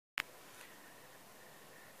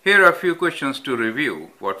Here are a few questions to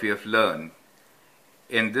review what we have learned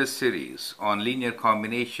in this series on linear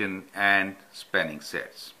combination and spanning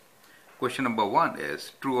sets. Question number 1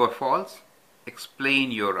 is true or false? Explain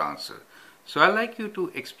your answer. So I'd like you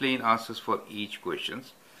to explain answers for each question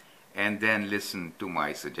and then listen to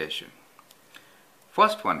my suggestion.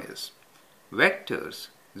 First one is vectors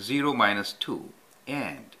 0, -2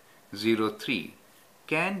 and 0, 3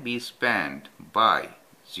 can be spanned by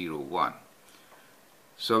 0, 1.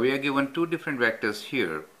 So we are given two different vectors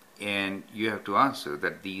here and you have to answer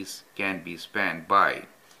that these can be spanned by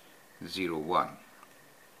 0, 1.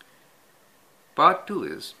 Part 2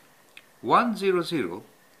 is 1, 0, 0,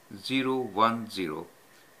 0, 1, 0,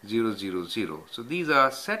 0, 0, 0. So these are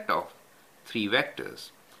a set of three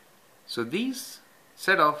vectors. So these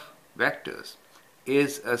set of vectors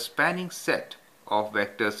is a spanning set of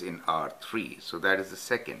vectors in R3. So that is the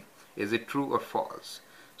second. Is it true or false?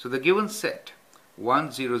 So the given set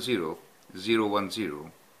 1, 0, 0, 0, 1,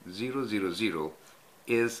 0, 0, 0, 0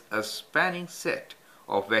 is a spanning set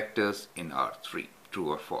of vectors in R3. True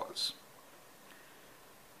or false?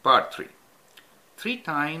 Part 3. 3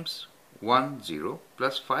 times 1, 0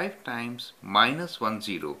 plus 5 times -1,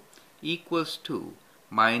 0 equals to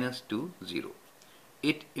 -2, 0.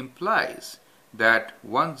 It implies that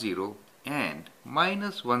 1, 0 and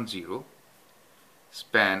 -1, 0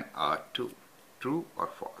 span R2. True or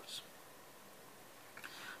false?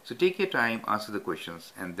 So take your time, answer the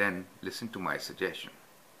questions, and then listen to my suggestion.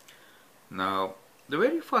 Now, the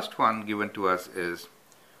very first one given to us is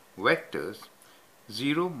vectors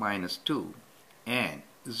 0, -2 and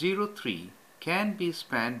 0, 3 can be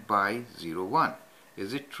spanned by 0, 1.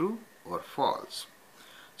 Is it true or false?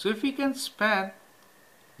 So if we can span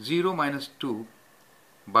 0, -2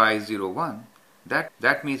 by 0, 1,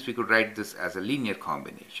 that means we could write this as a linear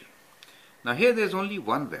combination. Now here there is only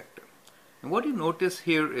one vector. And what you notice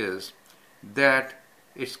here is that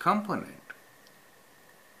its component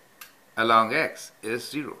along x is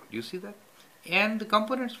 0. Do you see that? And the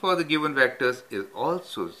components for the given vectors is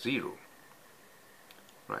also 0.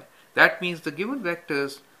 Right? That means the given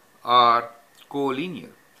vectors are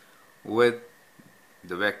collinear with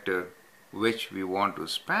the vector which we want to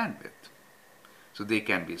span with. So they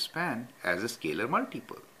can be spanned as a scalar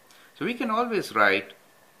multiple. So we can always write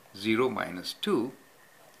 0, -2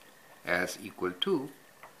 as equal to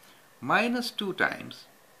 -2 times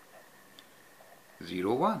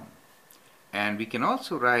 0, 1. And we can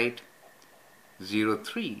also write 0,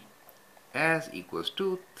 3 as equals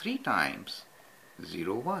to 3 times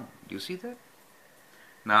 0, 1. Do you see that?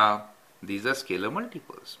 Now, these are scalar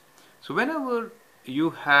multiples. So whenever you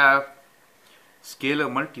have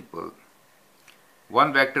scalar multiple,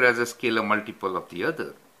 one vector as a scalar multiple of the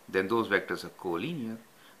other, then those vectors are collinear.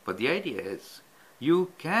 But the idea is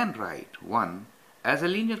you can write one as a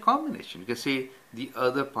linear combination. You can say the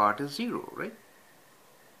other part is 0, right?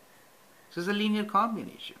 So it's a linear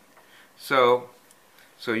combination. So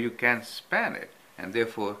you can span it, and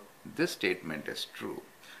therefore this statement is true.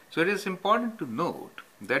 So it is important to note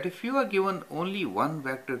that if you are given only one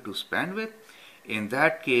vector to span with, in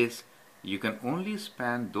that case you can only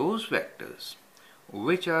span those vectors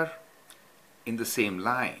which are in the same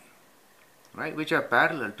line, right? Which are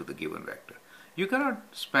parallel to the given vector. You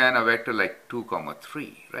cannot span a vector like 2,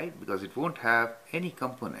 3, right? Because it won't have any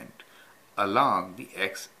component along the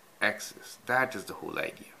x-axis. That is the whole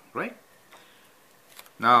idea, right?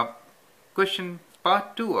 Now, question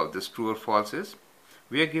part 2 of this true or false is,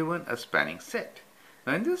 we are given a spanning set.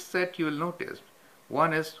 Now in this set you will notice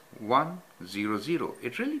one is 1, 0, 0.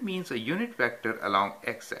 It really means a unit vector along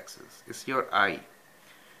x-axis. It's your I.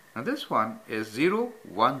 Now this one is 0,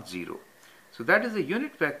 1, 0. So that is a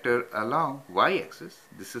unit vector along y-axis.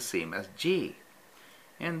 This is same as j.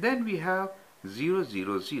 And then we have 0,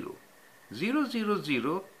 0, 0. 0, 0,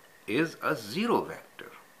 0 is a 0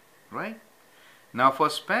 vector, right? Now for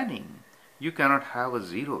spanning, you cannot have a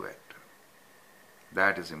 0 vector.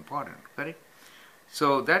 That is important, correct?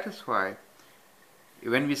 So that is why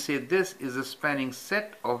when we say this is a spanning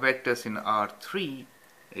set of vectors in R3,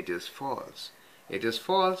 it is false. It is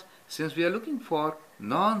false since we are looking for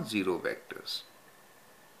non-zero vectors.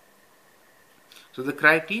 So the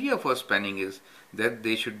criteria for spanning is that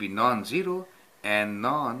they should be non-zero and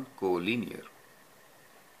non-collinear.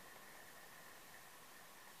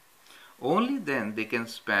 Only then they can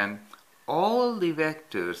span all the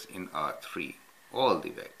vectors in R3. All the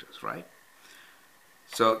vectors, right?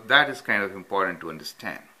 So that is kind of important to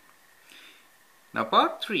understand. Now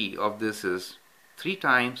part 3 of this is 3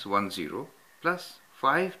 times 1, 0 plus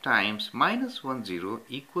 5 times -1, 0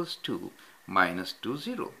 equals to -2,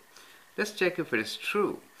 0. Let's check if it is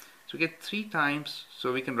true. So we get 3 times,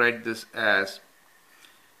 so we can write this as,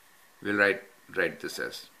 we'll write this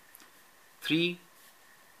as 3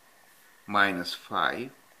 minus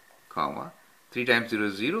 5, comma, 3 times 0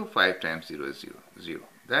 is 0, 5 times 0 is 0, 0.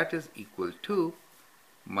 That is equal to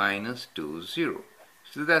minus 2, 0.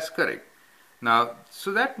 So that's correct. Now,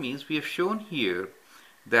 so that means we have shown here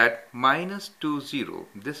that minus 2, 0,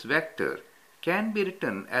 this vector, can be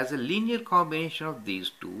written as a linear combination of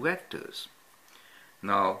these two vectors.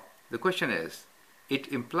 Now, the question is,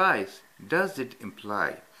 does it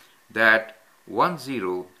imply that 1,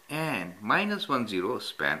 0 and minus 1, 0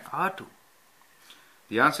 span R2?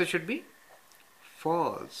 The answer should be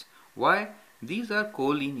false. Why? These are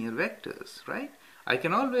collinear vectors, right? I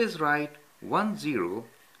can always write 1, 0,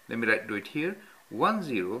 let me do it here, 1,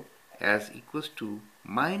 0 as equals to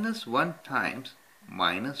minus 1 times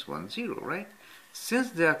minus 1, 0, right?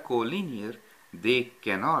 Since they are collinear, they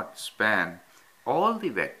cannot span all the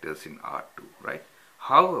vectors in R2, right?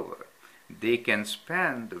 However, they can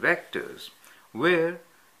span the vectors where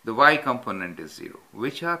the y component is 0,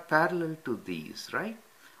 which are parallel to these, right?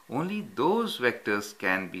 Only those vectors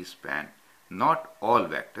can be spanned, not all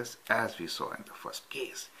vectors, as we saw in the first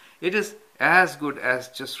case. It is as good as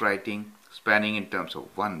just writing spanning in terms of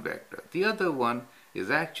one vector. The other one is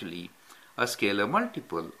actually a scalar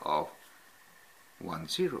multiple of 1,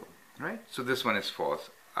 0, right? So this one is false.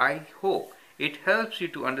 I hope it helps you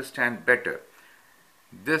to understand better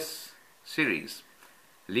this series,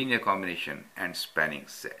 linear combination and spanning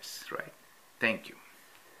sets, right? Thank you.